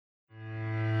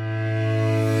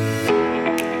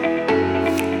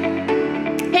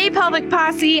Pelvic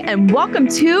Posse, and welcome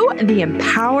to the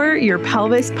Empower Your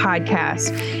Pelvis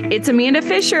podcast. It's Amanda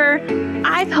Fisher.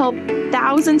 I've helped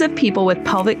thousands of people with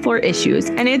pelvic floor issues,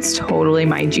 and it's totally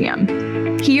my jam.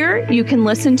 Here, you can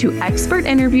listen to expert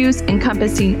interviews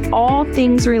encompassing all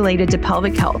things related to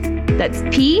pelvic health. That's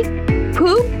pee,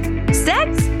 poop,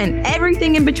 sex, and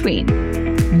everything in between.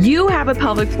 You have a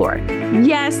pelvic floor.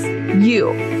 Yes, you.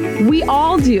 We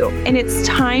all do. And it's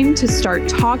time to start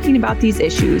talking about these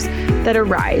issues that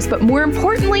arise, but more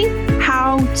importantly,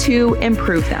 how to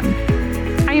improve them.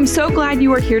 I am so glad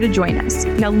you are here to join us.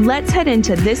 Now let's head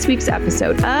into this week's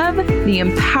episode of the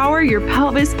Empower Your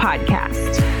Pelvis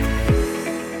podcast.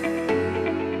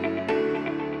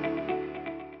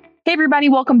 Hey everybody,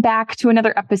 welcome back to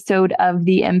another episode of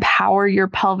the Empower Your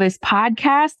Pelvis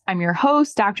podcast. I'm your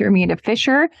host, Dr. Amanda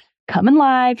Fisher, coming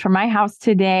live from my house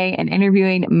today and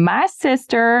interviewing my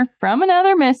sister from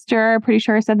another mister. Pretty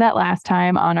sure I said that last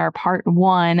time on our part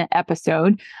 1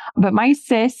 episode. But my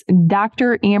sis,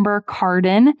 Dr. Amber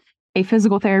Carden, a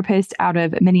physical therapist out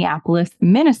of Minneapolis,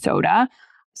 Minnesota.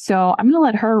 So I'm going to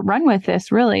let her run with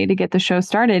this really to get the show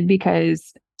started,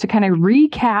 because to kind of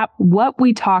recap what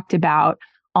we talked about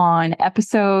on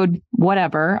episode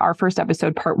whatever, our first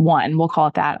episode, part 1, we'll call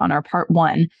it that on our part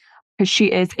 1, because she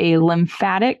is a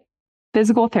lymphatic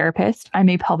physical therapist. I'm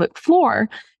a pelvic floor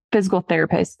physical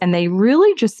therapist, and they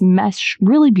really just mesh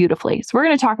really beautifully. So we're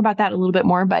going to talk about that a little bit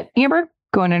more, but Amber,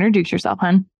 go and introduce yourself,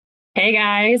 hon. Hey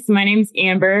guys, my name's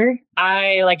Amber.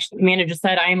 Like Amanda just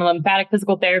said, I am a lymphatic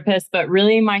physical therapist, but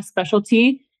really my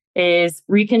specialty is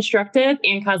reconstructive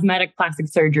and cosmetic plastic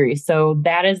surgery. So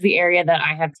that is the area that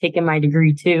I have taken my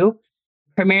degree to,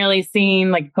 primarily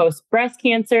seeing like post breast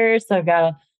cancer. So I've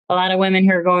got a lot of women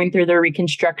who are going through their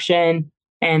reconstruction,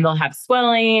 and they'll have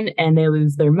swelling and they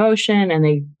lose their motion and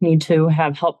they need to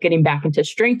have help getting back into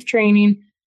strength training.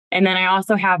 And then I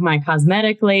also have my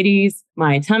cosmetic ladies,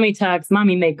 my tummy tucks,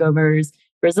 mommy makeovers,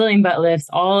 Brazilian butt lifts,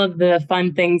 all of the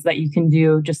fun things that you can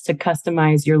do just to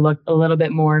customize your look a little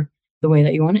bit more the way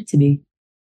that you want it to be.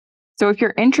 So if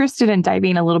you're interested in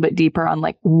diving a little bit deeper on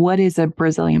like, what is a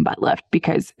Brazilian butt lift?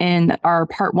 Because in our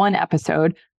part 1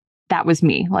 episode, that was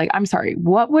me. Like, I'm sorry,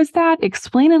 what was that?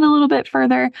 Explain it a little bit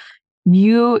further.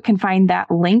 You can find that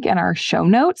link in our show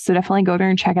notes. So definitely go there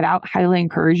and check it out. Highly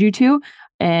encourage you to.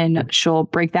 And she'll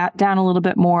break that down a little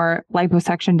bit more,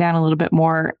 liposuction down a little bit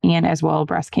more, and as well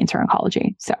breast cancer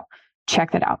oncology. So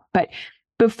check that out. But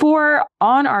before,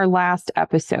 on our last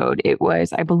episode, it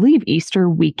was, I believe, Easter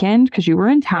weekend, because you were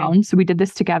in town. So we did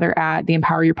this together at the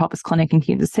Empower Your Pelvis Clinic in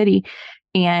Kansas City.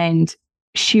 And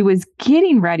she was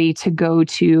getting ready to go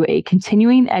to a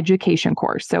continuing education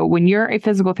course. So when you're a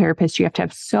physical therapist, you have to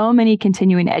have so many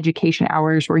continuing education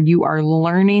hours where you are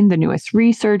learning the newest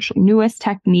research, newest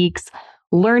techniques,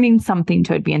 learning something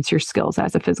to advance your skills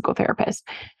as a physical therapist.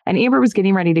 And Amber was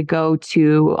getting ready to go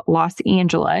to Los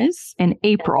Angeles in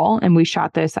April. And we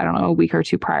shot this, I don't know, a week or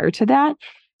 2 prior to that.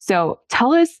 So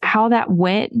tell us how that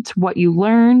went, what you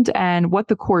learned, and what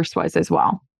the course was as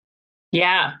well.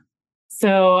 Yeah.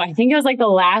 So I think it was like the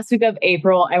last week of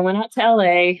April, I went out to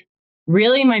LA.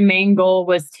 Really, my main goal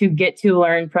was to get to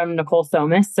learn from Nicole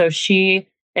Somas. So she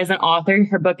is an author.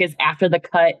 Her book is After the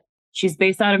Cut. She's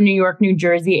based out of New York, New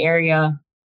Jersey area.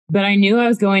 But I knew I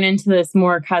was going into this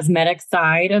more cosmetic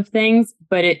side of things,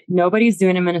 but nobody's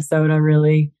doing it in Minnesota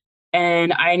really.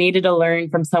 And I needed to learn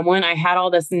from someone. I had all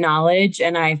this knowledge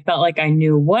and I felt like I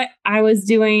knew what I was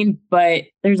doing, but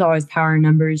there's always power in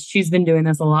numbers. She's been doing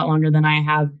this a lot longer than I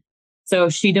have. So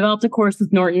she developed a course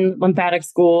with Norton Lymphatic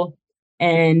School,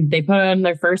 and they put on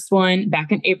their first one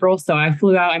back in April. So I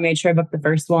flew out. I made sure I booked the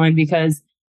first one, because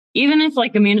even if,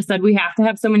 like Amanda said, we have to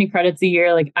have so many credits a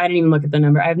year, like I didn't even look at the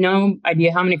number. I have no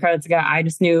idea how many credits I got. I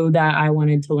just knew that I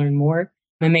wanted to learn more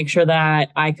and make sure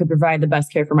that I could provide the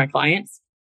best care for my clients.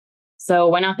 So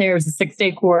went out there. It was a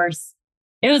 6-day course.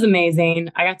 It was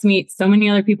amazing. I got to meet so many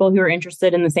other people who are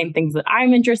interested in the same things that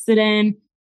I'm interested in.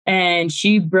 And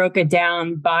she broke it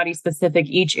down, body specific,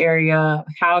 each area,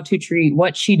 how to treat,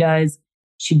 what she does.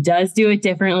 She does do it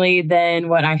differently than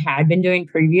what I had been doing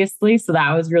previously. So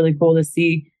that was really cool to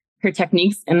see her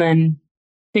techniques and then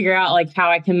figure out like how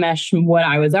I can mesh what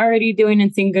I was already doing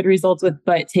and seeing good results with,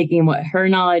 but taking what her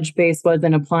knowledge base was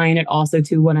and applying it also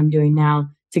to what I'm doing now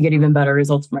to get even better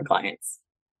results for my clients.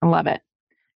 I love it.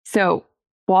 So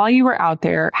while you were out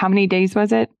there, how many days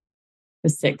was it? It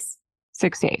was 6.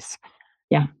 6 days.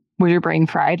 Yeah. Was your brain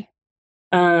fried?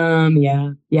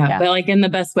 Yeah. But like in the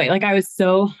best way. Like I was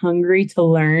so hungry to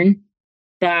learn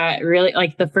that really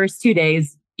like the first 2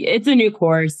 days, it's a new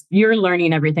course. You're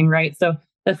learning everything, right? So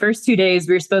the first 2 days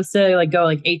we were supposed to like go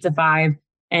like 8 to 5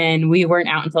 and we weren't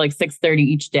out until like 6:30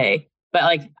 each day. But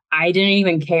like I didn't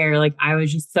even care. Like, I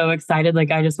was just so excited.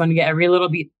 Like, I just wanted to get every little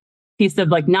piece of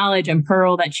like knowledge and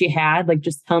pearl that she had, like,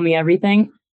 just tell me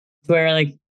everything. To where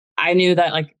like, I knew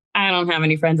that like, I don't have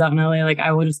any friends out in LA. Like,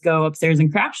 I will just go upstairs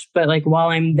and crash. But like, while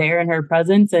I'm there in her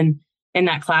presence and in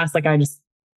that class, like, I just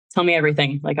tell me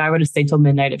everything. Like, I would have stayed till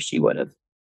midnight if she would have.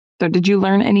 So did you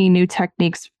learn any new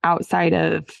techniques outside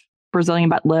of Brazilian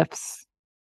butt lifts,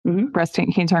 breast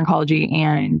cancer oncology,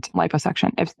 and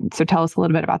liposuction? If so, tell us a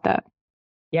little bit about that.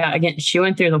 Yeah, again, she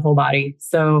went through the whole body.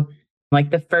 So like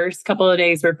the first couple of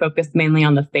days were focused mainly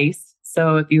on the face.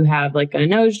 So if you have like a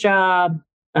nose job,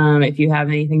 if you have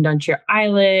anything done to your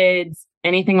eyelids,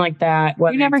 anything like that.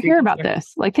 You never hear about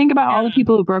this. Like, think about all the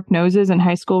people who broke noses in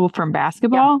high school from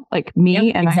basketball, like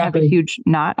me, and exactly. I have a huge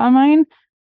knot on mine.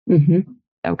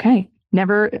 Okay.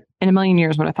 Never in a million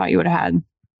years would have thought you would have had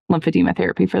lymphedema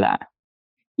therapy for that.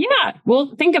 Yeah.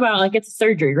 Well, think about like it's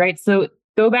surgery, right? So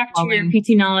go back to your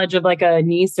PT knowledge of like a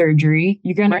knee surgery.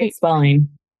 You're going to get swelling,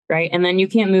 right? And then you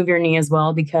can't move your knee as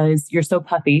well because you're so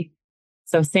puffy.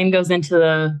 So same goes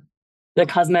into the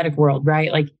cosmetic world,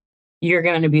 right? Like you're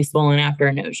going to be swollen after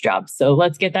a nose job. So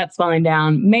let's get that swelling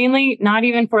down. Mainly not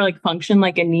even for like function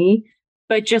like a knee,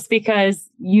 but just because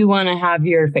you want to have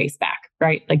your face back,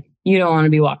 right? Like you don't want to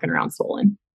be walking around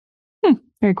swollen.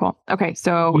 Very cool. Okay.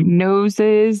 So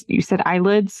noses, you said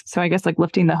eyelids. So I guess like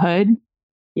lifting the hood.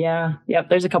 Yeah. Yep.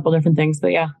 There's a couple different things,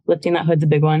 but yeah, lifting that hood's a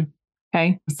big one.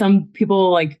 Okay. Some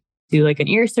people like do like an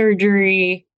ear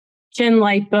surgery, chin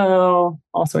lipo,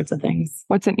 all sorts of things.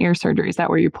 What's an ear surgery? Is that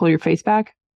where you pull your face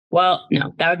back? Well,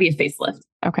 no, that would be a facelift.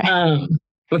 Okay.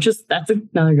 That's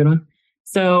another good one.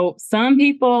 So some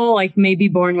people like may be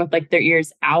born with like their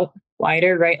ears out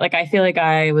wider, right? Like I feel like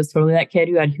I was totally that kid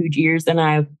who had huge ears and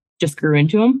I just grew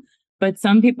into them. But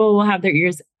some people will have their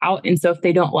ears out. And so if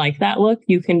they don't like that look,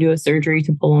 you can do a surgery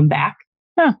to pull them back.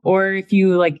 Huh. Or if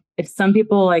you like, if some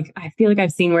people like, I feel like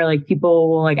I've seen where like people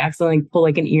will like accidentally pull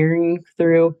like an earring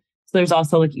through. So there's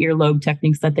also like earlobe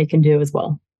techniques that they can do as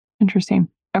well. Interesting.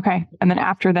 Okay. And then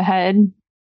after the head,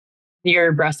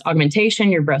 your breast augmentation,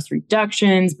 your breast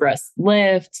reductions, breast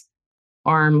lift,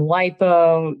 arm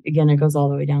lipo. Again, it goes all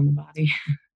the way down the body.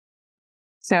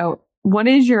 So what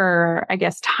is your, I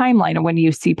guess, timeline of when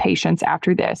you see patients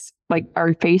after this? Like,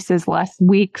 are faces less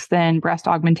weeks than breast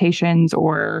augmentations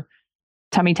or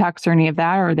tummy tucks or any of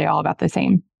that? Or are they all about the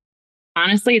same?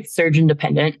 Honestly, it's surgeon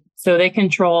dependent. So they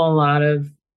control a lot of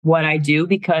what I do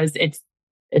because it's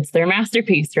their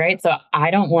masterpiece, right? So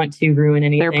I don't want to ruin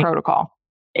anything. Their protocol.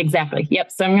 Exactly.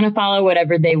 Yep. So I'm going to follow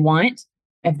whatever they want.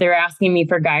 If they're asking me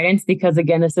for guidance, because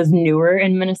again, this is newer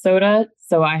in Minnesota.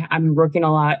 So I'm working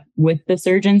a lot with the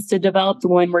surgeons to develop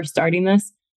when we're starting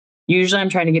this. Usually I'm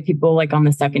trying to get people like on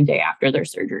the second day after their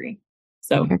surgery.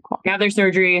 So they have their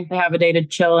surgery, they have a day to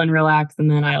chill and relax. And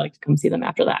then I like to come see them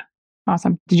after that.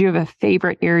 Awesome. Did you have a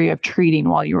favorite area of treating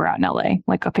while you were out in LA?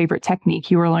 Like a favorite technique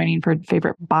you were learning for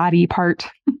favorite body part?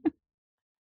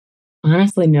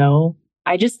 Honestly, no.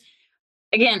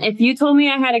 Again, if you told me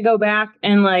I had to go back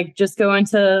and like just go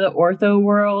into the ortho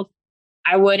world,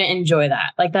 I wouldn't enjoy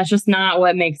that. Like, that's just not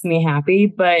what makes me happy.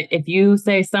 But if you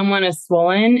say someone is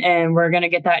swollen and we're going to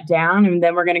get that down and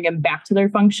then we're going to get back to their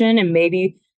function and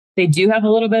maybe they do have a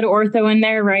little bit of ortho in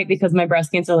there, right? Because my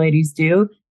breast cancer ladies do.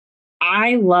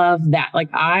 I love that.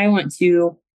 Like, I want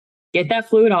to get that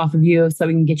fluid off of you so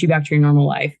we can get you back to your normal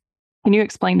life. Can you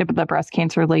explain to the breast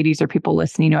cancer ladies or people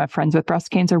listening who have friends with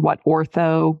breast cancer what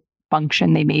ortho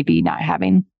function they may be not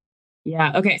having?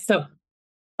 Yeah. Okay. So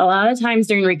a lot of times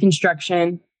during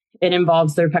reconstruction, it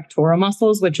involves their pectoral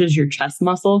muscles, which is your chest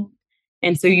muscle.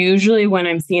 And so usually when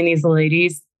I'm seeing these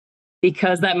ladies,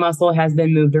 because that muscle has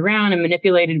been moved around and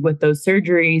manipulated with those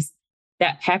surgeries,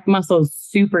 that pec muscle is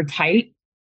super tight.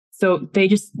 So they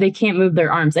can't move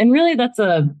their arms. And really that's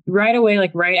right away,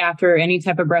 like right after any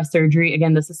type of breast surgery.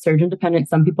 Again, this is surgeon dependent.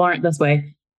 Some people aren't this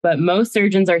way. But most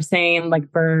surgeons are saying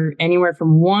like for anywhere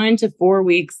from 1 to 4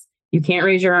 weeks, you can't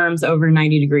raise your arms over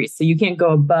 90 degrees. So you can't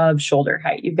go above shoulder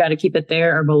height. You've got to keep it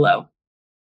there or below.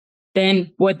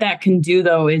 Then what that can do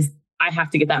though is I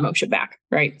have to get that motion back,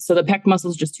 right? So the pec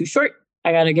muscle is just too short.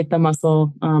 I got to get the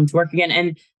muscle to work again.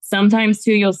 And sometimes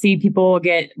too, you'll see people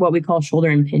get what we call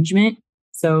shoulder impingement.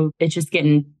 So it's just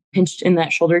getting pinched in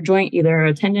that shoulder joint, either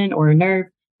a tendon or a nerve.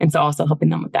 And so also helping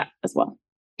them with that as well.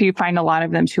 Do you find a lot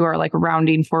of them who are like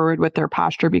rounding forward with their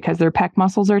posture because their pec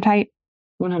muscles are tight?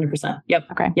 100%. Yep.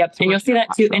 Okay. Yep. So and you'll see that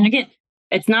too. And again,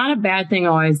 it's not a bad thing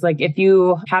always. Like if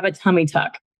you have a tummy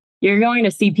tuck, you're going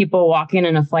to see people walking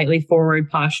in a slightly forward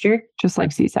posture. Just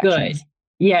like C-sections. Good.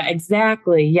 Yeah,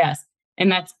 exactly. Yes.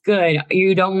 And that's good.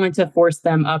 You don't want to force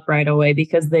them up right away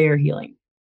because they are healing.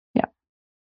 Yeah.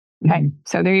 Okay.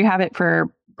 So there you have it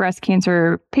for breast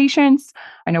cancer patients,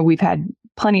 I know we've had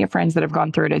plenty of friends that have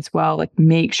gone through it as well. Like,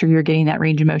 make sure you're getting that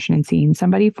range of motion and seeing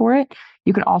somebody for it.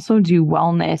 You can also do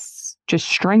wellness, just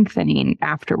strengthening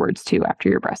afterwards too, after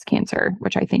your breast cancer,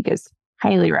 which I think is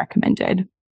highly recommended.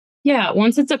 Yeah,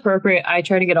 once it's appropriate, I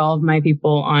try to get all of my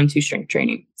people onto strength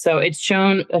training. So it's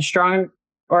shown a strong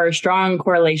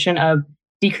correlation of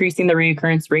decreasing the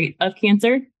recurrence rate of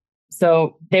cancer.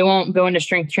 So they won't go into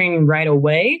strength training right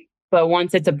away, but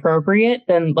once it's appropriate,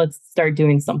 then let's start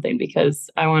doing something because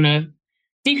I want to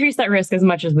decrease that risk as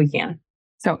much as we can.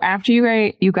 So after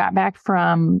you got back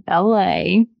from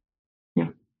LA, yeah,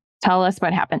 tell us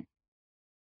what happened.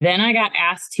 Then I got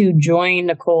asked to join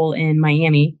Nicole in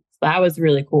Miami. So that was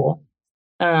really cool.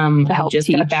 To help I just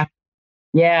teach. got back.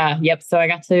 Yeah, yep. So I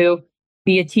got to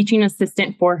be a teaching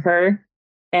assistant for her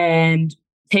and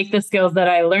take the skills that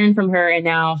I learned from her and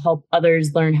now help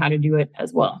others learn how to do it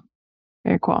as well.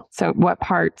 Very cool. So what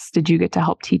parts did you get to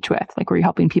help teach with? Like, were you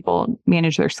helping people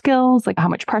manage their skills? Like, how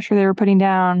much pressure they were putting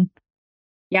down?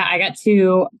 Yeah,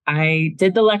 I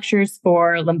did the lectures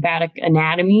for lymphatic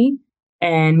anatomy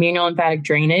and manual lymphatic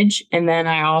drainage. And then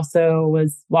I also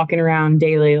was walking around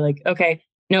daily like, okay,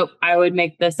 nope, I would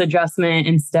make this adjustment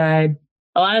instead.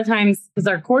 A lot of times, because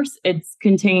our course, it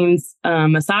contains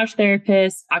massage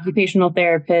therapists, occupational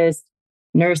therapists,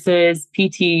 nurses,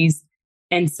 PTs.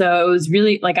 And so it was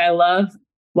really like, I love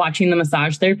watching the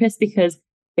massage therapists because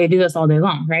they do this all day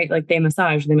long, right? Like they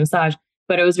massage.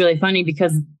 But it was really funny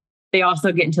because they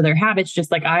also get into their habits,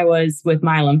 just like I was with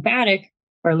my lymphatic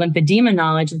or lymphedema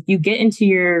knowledge. You get into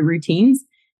your routines.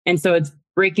 And so it's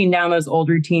breaking down those old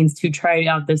routines to try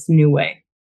out this new way.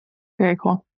 Very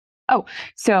cool. Oh,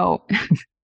 so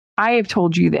I have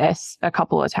told you this a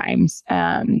couple of times,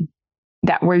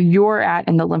 that where you're at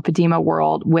in the lymphedema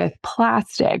world with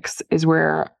plastics is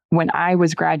where, when I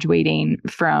was graduating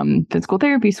from physical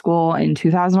therapy school in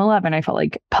 2011, I felt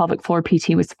like pelvic floor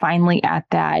PT was finally at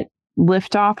that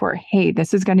liftoff where, hey,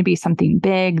 this is going to be something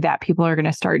big that people are going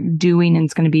to start doing and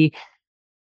it's going to be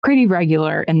pretty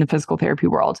regular in the physical therapy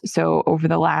world. So over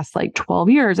the last 12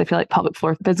 years, I feel like pelvic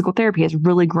floor physical therapy has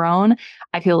really grown.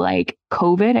 I feel like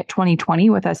COVID at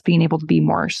 2020, with us being able to be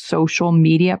more social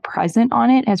media present on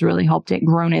it, has really helped it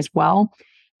grow as well.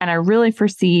 And I really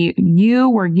foresee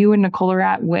where you and Nicole are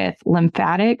at with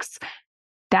lymphatics,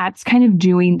 that's kind of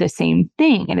doing the same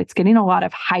thing. And it's getting a lot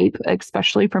of hype,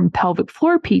 especially from pelvic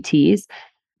floor PTs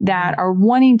that are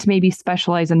wanting to maybe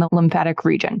specialize in the lymphatic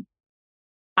region.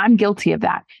 I'm guilty of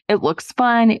that. It looks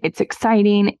fun. It's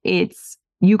exciting.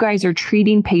 You guys are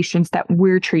treating patients that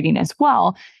we're treating as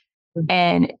well.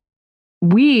 And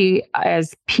we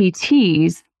as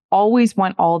PTs always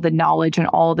want all the knowledge and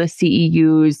all the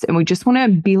CEUs, and we just want to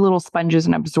be little sponges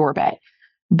and absorb it.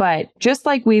 But just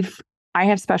like I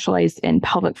have specialized in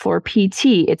pelvic floor PT.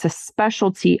 It's a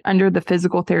specialty under the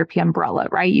physical therapy umbrella,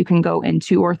 right? You can go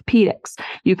into orthopedics.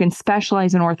 You can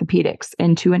specialize in orthopedics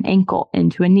into an ankle,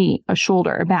 into a knee, a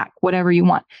shoulder, a back, whatever you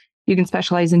want. You can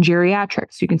specialize in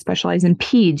geriatrics. You can specialize in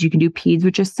peds. You can do peds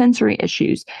with just sensory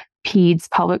issues, peds,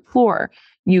 pelvic floor.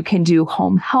 You can do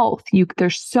home health.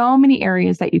 There's so many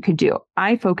areas that you could do.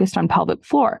 I focused on pelvic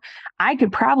floor. I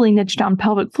could probably niche down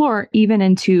pelvic floor even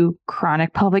into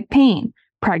chronic pelvic pain,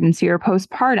 pregnancy or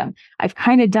postpartum. I've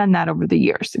kind of done that over the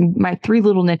years. My 3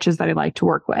 little niches that I like to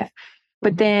work with.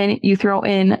 But then you throw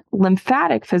in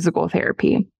lymphatic physical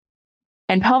therapy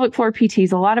and pelvic floor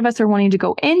PTs. A lot of us are wanting to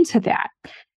go into that.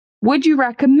 Would you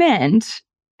recommend,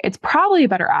 it's probably a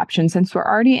better option since we're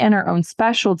already in our own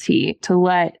specialty, to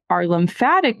let our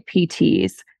lymphatic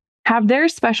PTs have their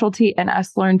specialty and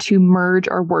us learn to merge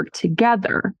or work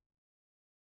together?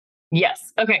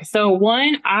 Yes. Okay. So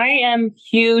one, I am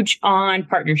huge on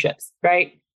partnerships,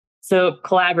 right? So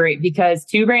collaborate, because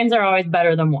 2 brains are always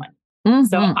better than 1. Mm-hmm.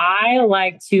 So I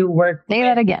like to work. Say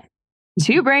that again.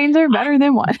 2 brains are better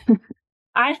than 1.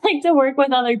 I like to work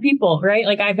with other people, right?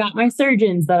 Like I've got my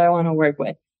surgeons that I want to work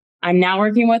with. I'm now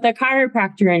working with a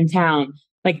chiropractor in town.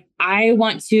 Like I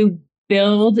want to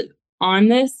build on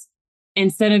this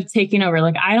instead of taking over.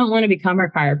 Like I don't want to become a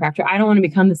chiropractor. I don't want to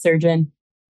become the surgeon.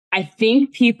 I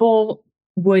think people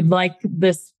would like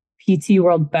this PT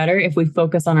world better if we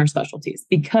focus on our specialties.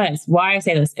 Because why I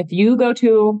say this, if you go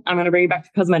to, I'm going to bring you back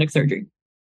to cosmetic surgery.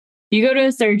 You go to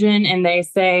a surgeon and they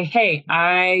say, hey,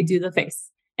 I do the face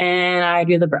and I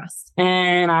do the breast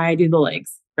and I do the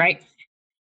legs, right?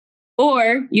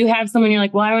 Or you have someone, you're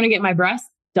like, well, I want to get my breast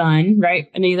done, right?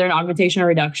 And either an augmentation or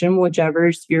reduction,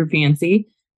 whichever's your fancy.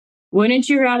 Wouldn't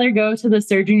you rather go to the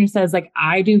surgeon who says, like,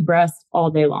 I do breast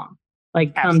all day long?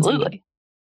 Like, absolutely.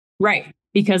 Right.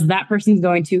 Because that person's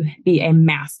going to be a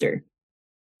master.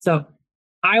 So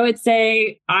I would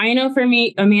say, I know for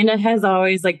me, Amanda has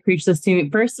always like preached this to me.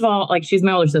 First of all, like she's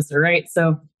my older sister, right?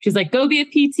 So she's like, go be a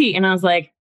PT. And I was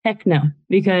like, heck no,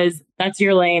 because that's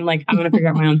your lane. Like, I'm going to figure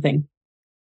out my own thing.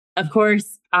 Of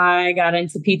course, I got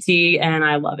into PT and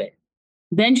I love it.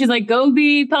 Then she's like, go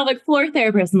be pelvic floor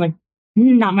therapist. I'm like,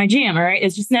 not my jam. All right.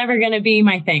 It's just never going to be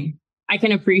my thing. I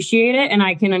can appreciate it and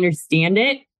I can understand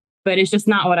it, but it's just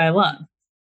not what I love.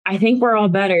 I think we're all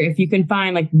better if you can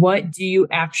find like, what do you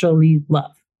actually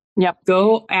love? Yep.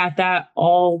 Go at that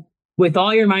all with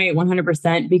all your might,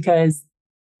 100%, because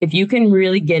if you can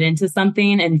really get into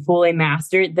something and fully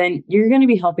master it, then you're going to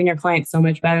be helping your client so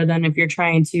much better than if you're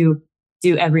trying to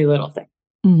do every little thing.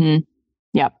 Mm-hmm.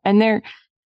 Yep. And there,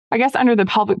 I guess under the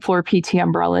pelvic floor PT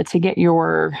umbrella, to get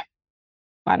your,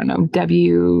 I don't know,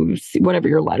 whatever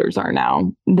your letters are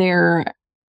now, their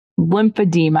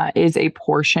lymphedema is a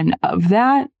portion of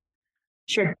that.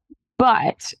 Sure.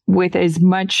 But with as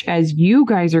much as you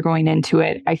guys are going into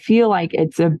it, I feel like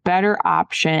it's a better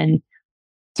option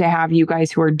to have you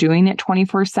guys who are doing it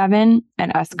 24/7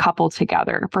 and us coupled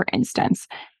together. For instance,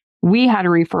 we had a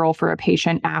referral for a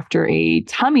patient after a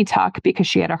tummy tuck because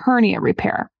she had a hernia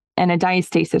repair and a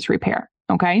diastasis repair.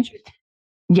 Okay.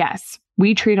 Yes,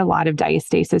 we treat a lot of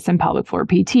diastasis and pelvic floor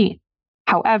PT.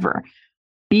 However,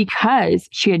 because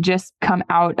she had just come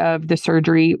out of the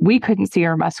surgery, we couldn't see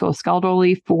her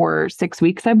musculoskeletally for 6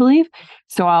 weeks, I believe.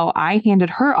 So I handed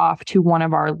her off to one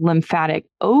of our lymphatic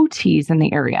OTs in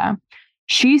the area.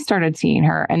 She started seeing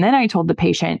her. And then I told the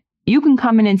patient, you can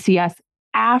come in and see us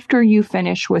after you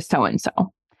finish with so-and-so.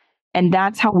 And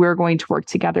that's how we're going to work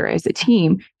together as a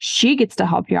team. She gets to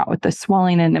help you out with the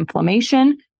swelling and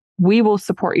inflammation. We will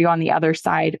support you on the other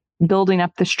side, building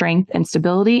up the strength and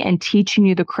stability and teaching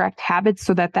you the correct habits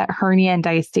so that hernia and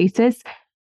diastasis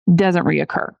doesn't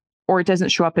reoccur, or it doesn't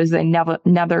show up as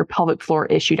another pelvic floor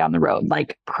issue down the road,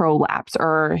 like prolapse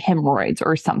or hemorrhoids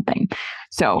or something.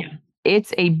 So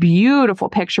it's a beautiful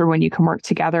picture when you can work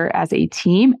together as a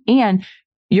team, and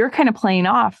you're kind of playing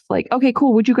off like, okay,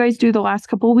 cool. What'd you guys do the last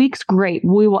couple of weeks? Great.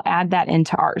 We will add that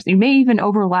into ours. You may even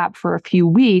overlap for a few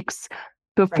weeks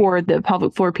before the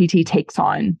pelvic floor PT takes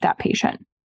on that patient.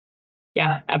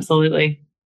 Yeah, absolutely.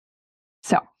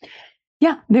 So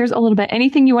yeah, there's a little bit.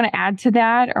 Anything you want to add to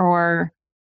that, or?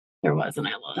 There was, and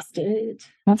I lost it.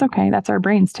 That's okay. That's our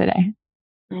brains today.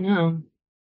 I know.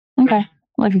 Okay.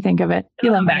 Well, if you think of it,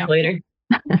 you'll come back later.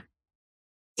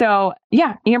 So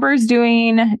yeah, Amber's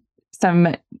doing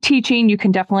some teaching. You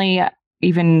can definitely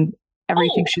everything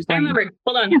she's doing. I remember.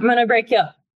 Hold on. Yeah. I'm going to break you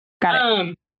up. Got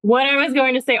it. What I was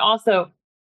going to say also,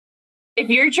 if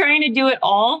you're trying to do it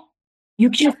all, you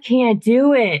just can't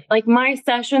do it. Like my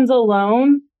sessions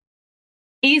alone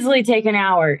easily take an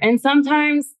hour. And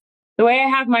sometimes the way I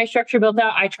have my structure built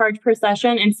out, I charge per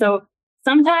session. And so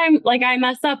sometimes like I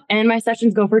mess up and my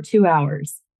sessions go for 2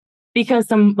 hours because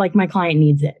my client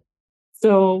needs it.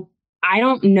 So I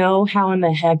don't know how in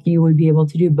the heck you would be able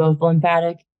to do both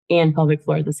lymphatic and pelvic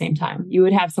floor at the same time. You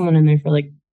would have someone in there for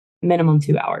like minimum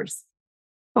 2 hours.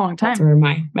 A long time. That's where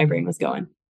my brain was going.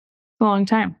 A long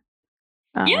time.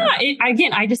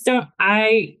 I just don't.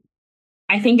 I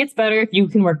think it's better if you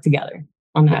can work together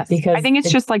on that, because I think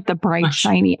it's just like the bright,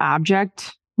 shiny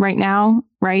object right now,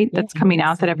 right? That's coming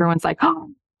out that everyone's like, oh,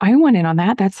 I went in on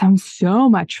that. That sounds so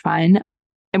much fun.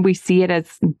 And we see it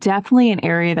as definitely an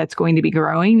area that's going to be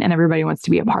growing, and everybody wants to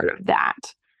be a part of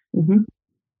that. Mm-hmm.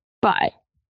 But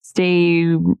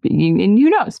and who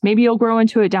knows, maybe you'll grow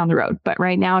into it down the road. But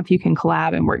right now, if you can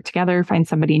collab and work together, find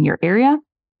somebody in your area,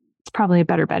 it's probably a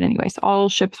better bet anyways. All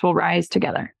ships will rise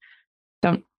together.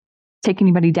 Don't take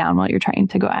anybody down while you're trying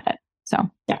to go at it. So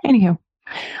anywho,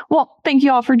 well, thank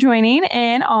you all for joining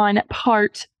in on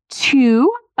part 2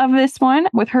 of this one,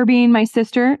 with her being my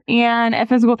sister and a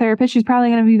physical therapist. She's probably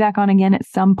going to be back on again at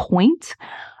some point.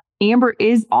 Amber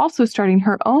is also starting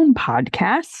her own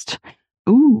podcast.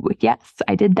 Ooh, yes,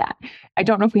 I did that. I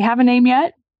don't know if we have a name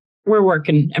yet. We're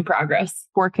working in progress.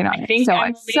 Working on it. I think so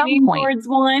I'm leaning towards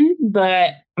one,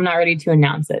 but I'm not ready to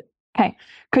announce it. Okay.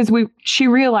 Because she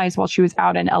realized while she was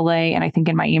out in LA and I think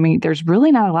in Miami, there's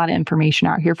really not a lot of information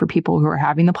out here for people who are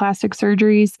having the plastic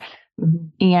surgeries.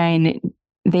 Mm-hmm. And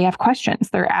they have questions.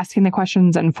 They're asking the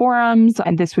questions in forums,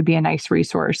 and this would be a nice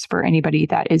resource for anybody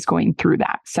that is going through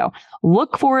that. So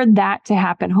look for that to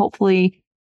happen. Hopefully,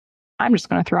 I'm just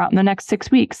going to throw out in the next 6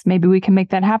 weeks. Maybe we can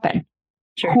make that happen.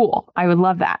 Sure. Cool. I would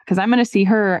love that, because I'm going to see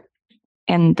her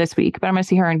in this week, but I'm going to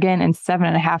see her again in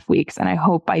 7.5 weeks. And I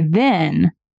hope by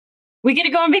then we get to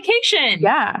go on vacation.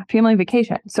 Yeah, family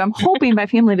vacation. So I'm hoping by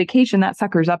family vacation that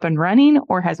sucker's up and running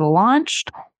or has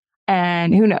launched.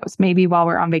 And who knows, maybe while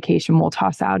we're on vacation, we'll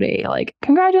toss out a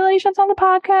congratulations on the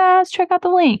podcast. Check out the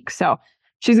link. So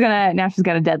she's got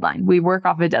a deadline. We work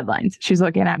off of deadlines. She's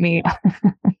looking at me.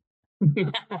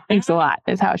 Thanks a lot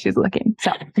is how she's looking.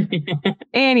 So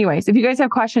anyways, if you guys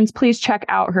have questions, please check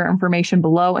out her information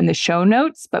below in the show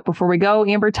notes. But before we go,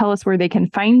 Amber, tell us where they can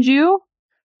find you.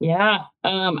 Yeah.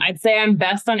 I'd say I'm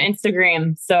best on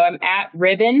Instagram. So I'm at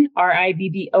ribbon,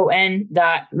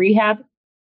 RIBBON.rehab.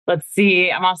 Let's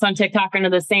see. I'm also on TikTok under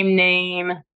the same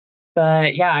name.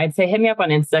 But yeah, I'd say hit me up on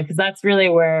Insta because that's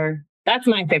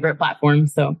my favorite platform.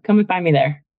 So come and find me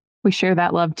there. We share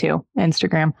that love too,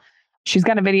 Instagram. She's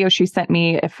got a video she sent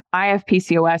me. If I have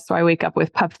PCOS, so I wake up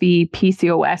with puffy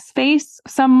PCOS face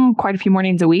quite a few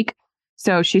mornings a week.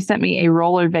 So she sent me a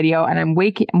roller video and I'm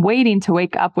waiting to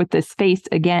wake up with this face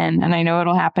again. And I know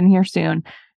it'll happen here soon.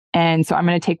 And so I'm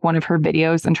going to take one of her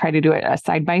videos and try to do it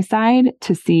side by side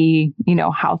to see,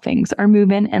 how things are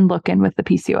moving and looking with the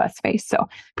PCOS face. So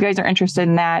if you guys are interested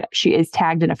in that, she is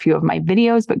tagged in a few of my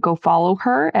videos, but go follow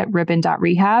her at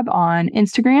ribbon.rehab on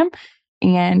Instagram.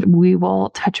 And we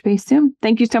will touch base soon.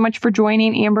 Thank you so much for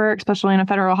joining, Amber, especially on a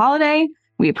federal holiday.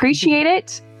 We appreciate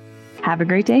it. Have a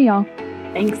great day, y'all.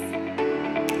 Thanks.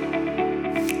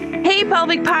 Hey,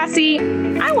 Pelvic Posse.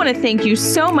 I want to thank you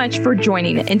so much for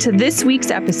joining into this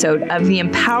week's episode of the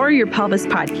Empower Your Pelvis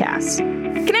podcast.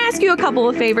 Can I ask you a couple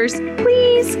of favors,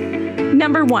 please?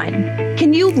 Number one,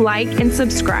 can you like and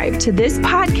subscribe to this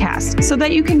podcast so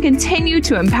that you can continue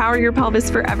to empower your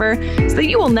pelvis forever so that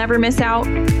you will never miss out?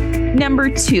 Number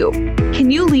two,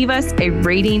 can you leave us a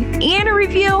rating and a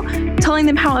review telling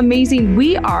them how amazing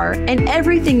we are and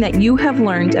everything that you have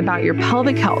learned about your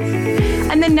pelvic health?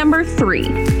 And then number three,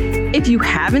 if you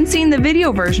haven't seen the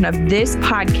video version of this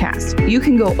podcast, you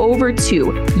can go over to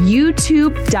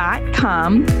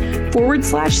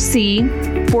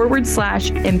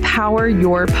youtube.com/C/empower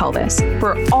your pelvis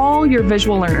for all your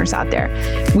visual learners out there.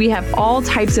 We have all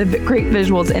types of great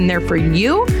visuals in there for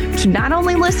you to not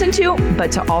only listen to,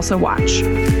 but to also watch.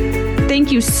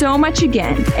 Thank you so much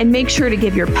again, and make sure to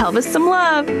give your pelvis some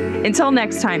love. Until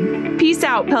next time, peace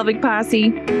out, Pelvic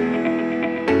Posse.